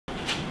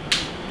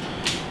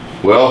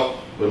Well,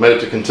 we made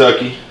it to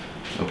Kentucky,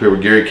 up here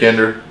with Gary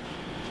Kinder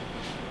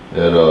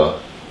at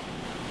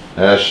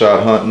ass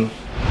shot hunting.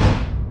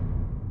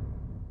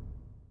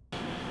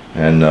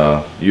 And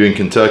you in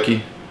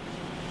Kentucky.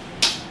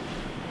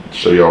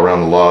 Show y'all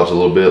around the lodge a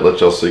little bit, let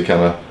y'all see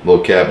kind of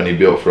little cabin he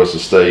built for us to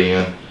stay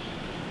in.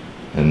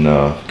 And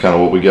kind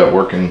of what we got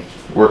working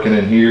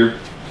in here.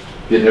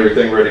 Getting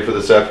everything ready for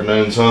this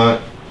afternoon's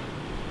hunt.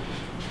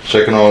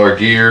 Checking all our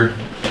gear.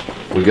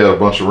 We got a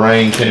bunch of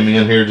rain came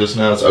in here just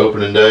now. It's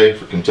opening day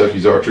for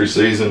Kentucky's archery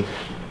season.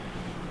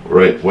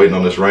 We're waiting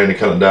on this rain to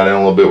kind of die down a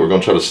little bit. We're going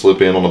to try to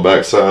slip in on the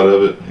back side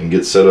of it and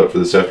get set up for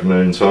this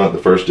afternoon's hunt, the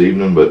first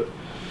evening. But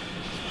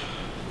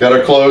got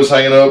our clothes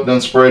hanging up,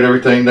 done sprayed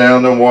everything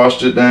down, done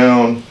washed it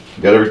down,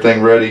 got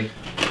everything ready.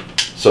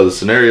 So the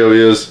scenario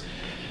is,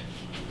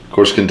 of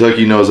course,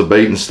 Kentucky knows a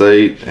baiting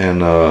state, and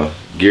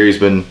Gary's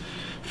been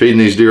feeding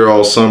these deer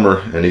all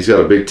summer, and he's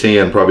got a big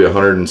 10, probably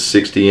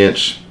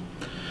 160-inch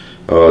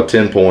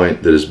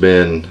 10-point that has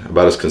been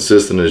about as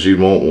consistent as you'd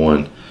want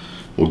one.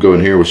 We'll go in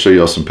here, we'll show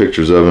y'all some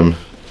pictures of him.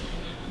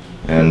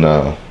 And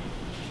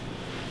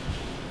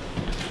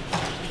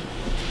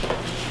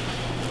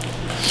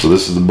so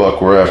this is the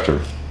buck we're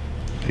after.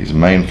 He's a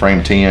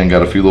mainframe 10,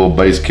 got a few little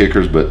base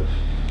kickers, but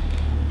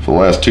for the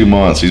last 2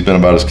 months he's been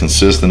about as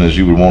consistent as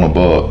you would want a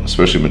buck,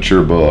 especially a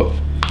mature buck.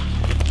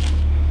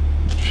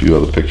 A few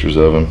other pictures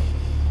of him.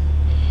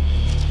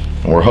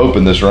 And we're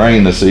hoping this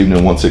rain this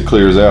evening, once it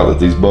clears out, that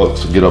these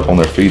bucks will get up on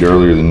their feet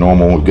earlier than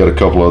normal. We've got a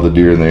couple other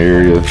deer in the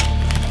area,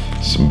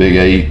 some big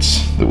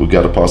 8s that we've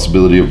got a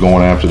possibility of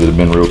going after that have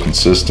been real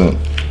consistent.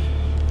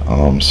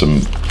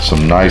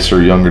 Some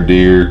nicer younger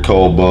deer,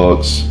 cull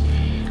bucks.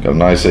 Got a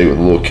nice 8 with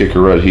a little kicker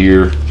right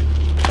here.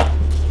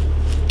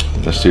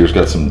 This deer's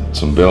got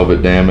some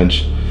velvet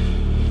damage.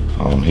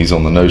 He's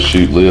on the no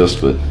shoot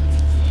list, but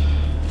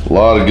a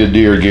lot of good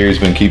deer Gary's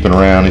been keeping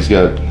around. He's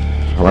got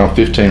around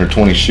 15 or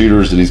 20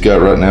 shooters that he's got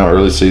right now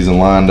early season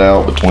lined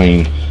out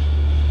between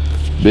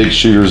big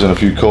shooters and a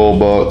few cull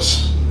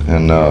bucks.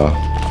 And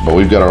but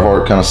we've got our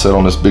heart kind of set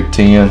on this big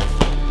 10,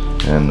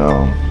 and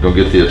go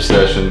get the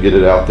obsession, get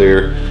it out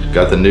there.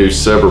 Got the new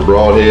Sevr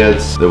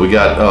Broadheads that we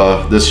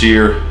got this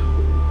year.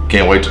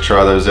 Can't wait to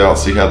try those out,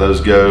 see how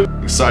those go.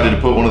 Excited to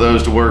put one of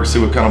those to work, see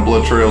what kind of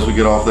blood trails we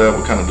get off that,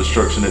 what kind of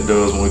destruction it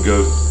does when we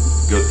go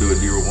through a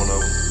deer with one of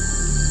them.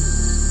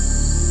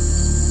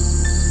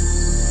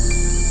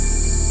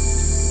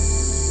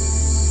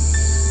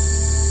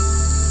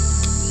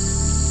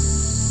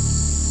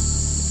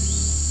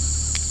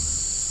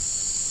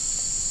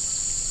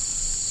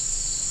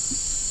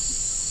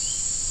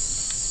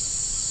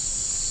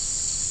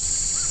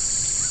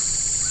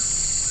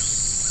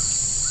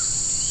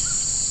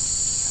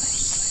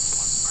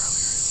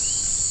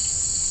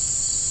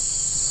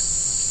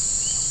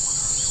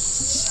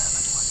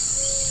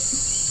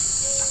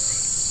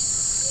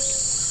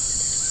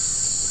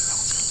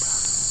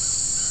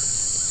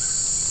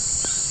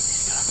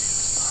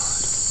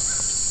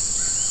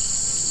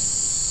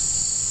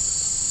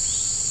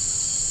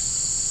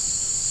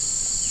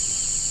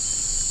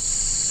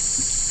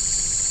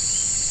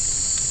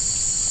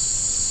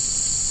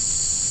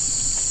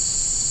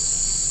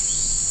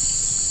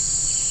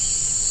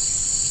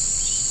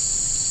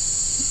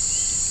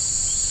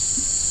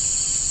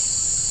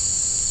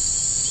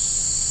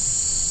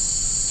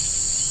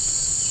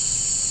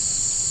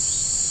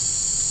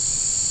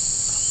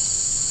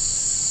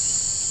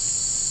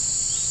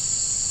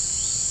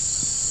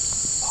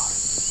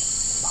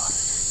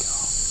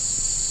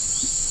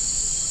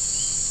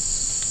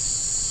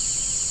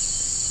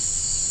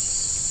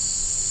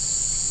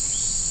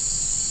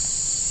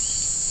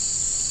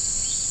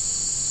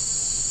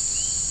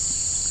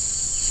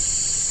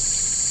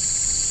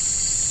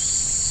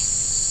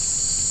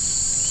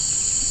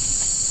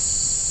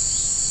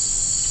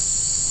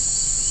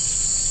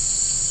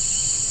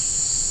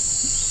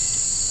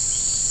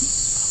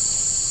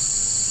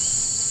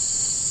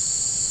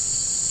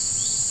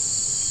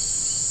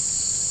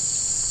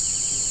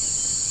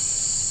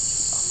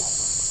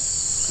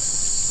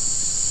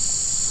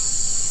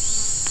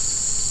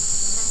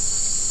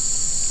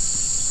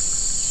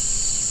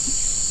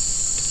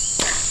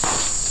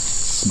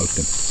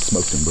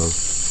 Smoked him, bro.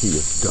 He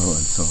is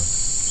done, son.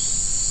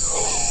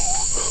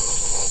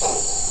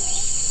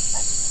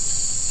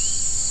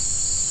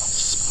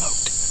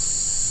 Smoked him.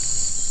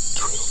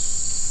 Drilled.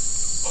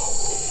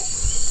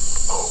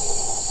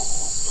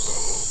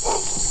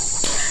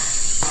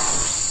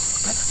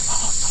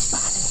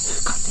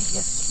 Somebody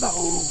got the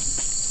slow.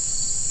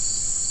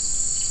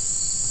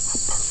 A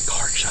perfect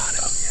hard shot.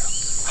 Oh yeah.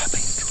 I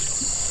mean,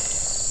 drilled.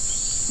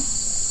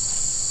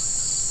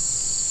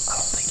 I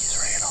don't think he's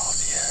ran off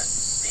yet.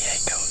 He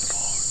ain't going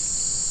far.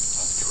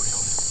 I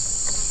drilled him.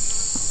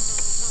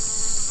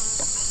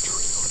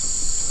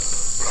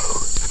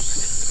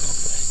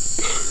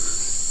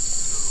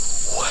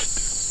 What?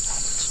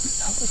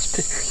 How much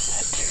bigger is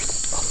that deer than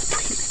on the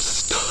tree? It's a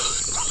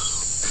stud, bro.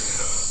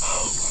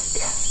 Oh my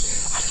God.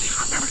 I didn't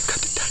even remember to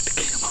cut the tag to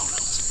get him on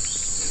those.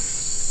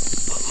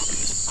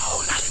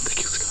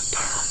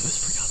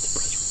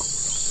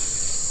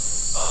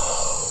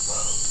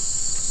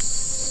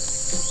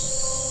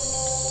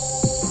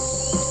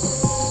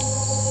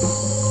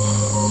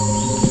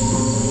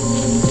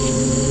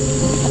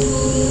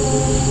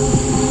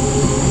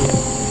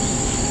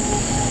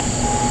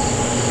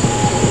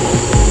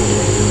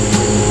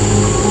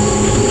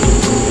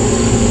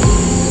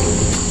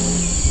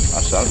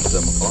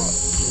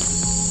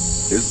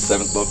 This is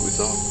the 7th buck we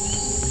saw.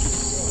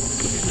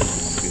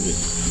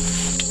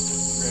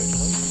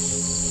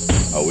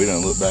 Oh, we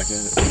done look back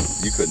at it.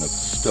 You couldn't have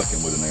stuck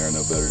him with an arrow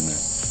no better than that.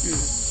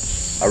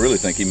 I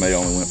really think he may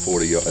only went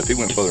 40 yards. If he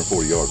went further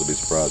than 40 yards, I'd be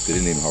surprised. He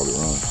didn't even hardly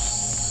run.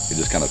 He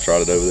just kind of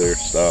trotted over there,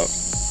 stopped,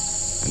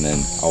 and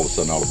then all of a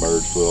sudden all the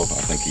birds flew off. I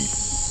think he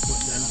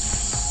went down.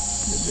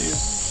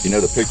 You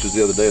know the pictures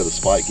the other day of the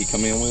spike he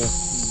come in with?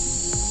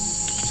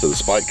 So the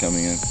spike come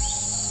in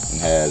and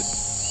had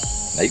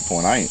an 8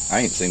 point. I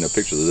ain't seen no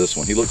pictures of this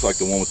one. He looks like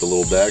the one with the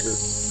little dagger,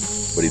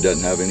 but he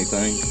doesn't have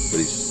anything. But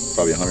he's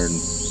probably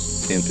 110,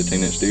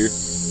 15 inch deer.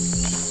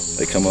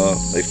 They come up,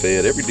 they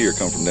fed. Every deer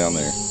come from down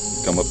there,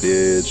 come up the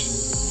edge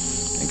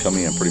and come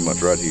in pretty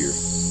much right here.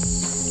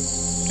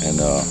 And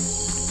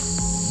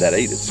that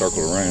 8 had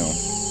circled around.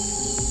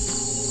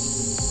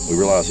 We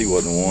realized he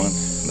wasn't the one.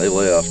 They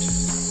left.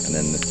 And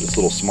then this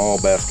little small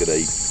basket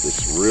 8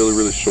 that's really,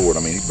 really short.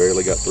 I mean, he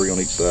barely got 3 on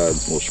each side,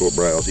 some little short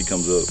brows. He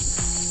comes up,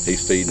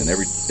 he's feeding, and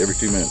every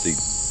few minutes he's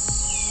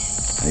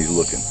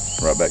looking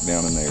right back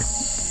down in there.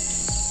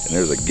 And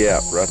there's a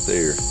gap right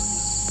there.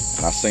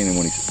 And I seen him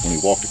when he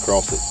walked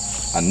across it.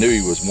 I knew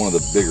he was one of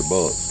the bigger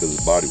bucks because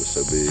his body was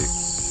so big.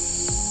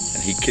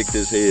 And he kicked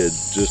his head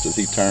just as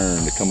he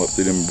turned to come up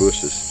through them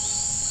bushes.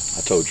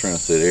 I told Trent, I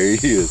said, there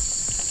he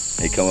is.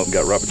 And he come up and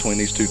got right between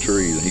these 2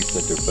 trees, and he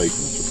sat there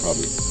facing us for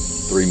probably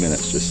 3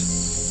 minutes. Just,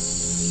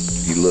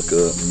 you look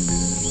up,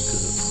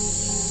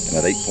 and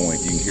at 8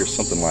 point, you can hear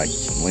something like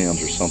some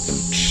limbs or something.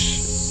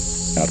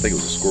 And I think it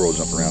was a squirrel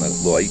jumping around. That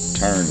little 8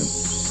 turned,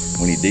 and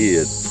when he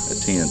did,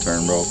 that 10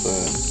 turned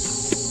broadside.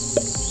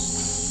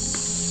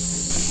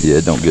 Yeah,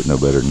 it don't get no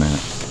better than that.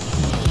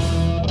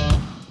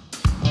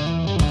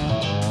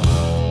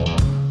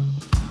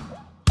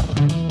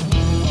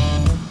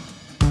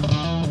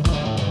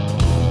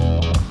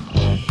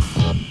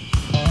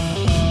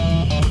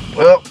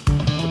 Well,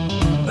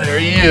 there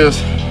he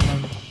is.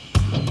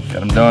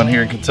 Got him done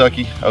here in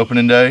Kentucky,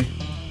 opening day.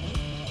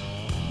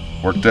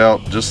 Worked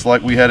out just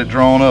like we had it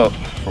drawn up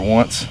for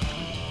once.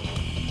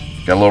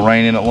 Got a little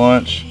rain in at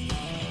lunch.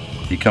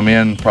 He come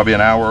in probably an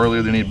hour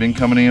earlier than he'd been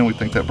coming in. We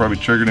think that probably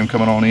triggered him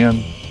coming on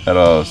in.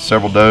 Had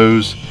several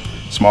does,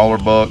 smaller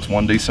bucks,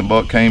 1 decent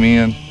buck came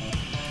in.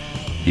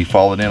 He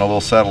followed in a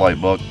little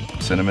satellite buck,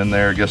 sent him in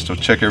there, I guess, to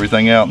check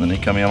everything out, and then he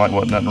come in like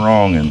wasn't nothing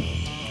wrong. And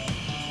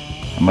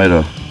I made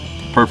a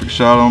perfect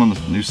shot on him,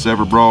 the new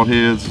Sevr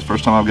Broadheads. It's the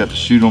first time I've got to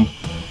shoot them,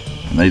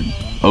 and they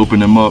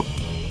opened him up.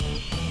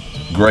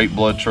 Great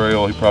blood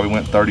trail. He probably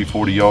went 30,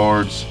 40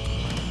 yards.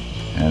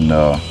 And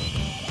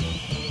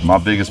my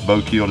biggest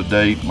bow kill to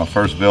date, my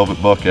first velvet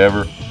buck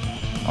ever.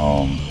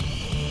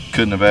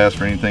 Couldn't have asked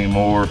for anything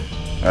more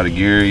out of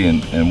Gary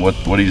and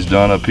what he's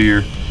done up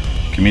here,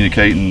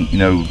 communicating, you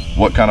know,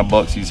 what kind of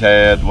bucks he's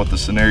had, what the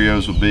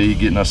scenarios would be,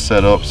 getting us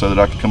set up so that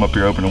I could come up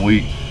here opening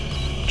week.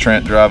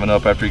 Trent driving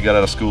up after he got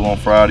out of school on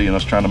Friday and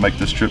us trying to make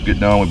this trip get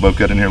done. We both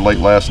got in here late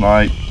last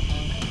night.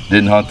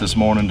 Didn't hunt this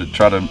morning to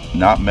try to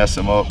not mess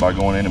him up by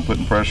going in and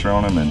putting pressure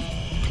on him, and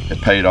it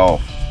paid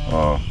off.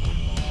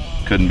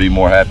 Couldn't be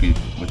more happy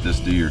with this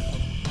deer.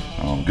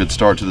 Good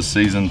start to the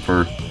season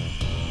for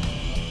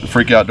the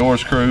Freak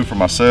Outdoors crew, for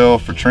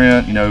myself, for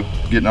Trent, you know,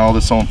 getting all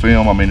this on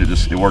film. I mean,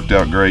 it worked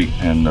out great,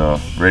 and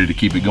ready to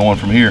keep it going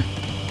from here.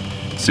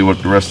 See what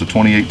the rest of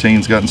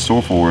 2018's got in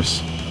store for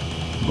us.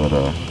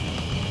 But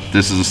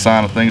this is a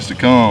sign of things to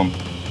come.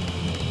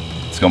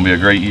 It's gonna be a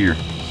great year.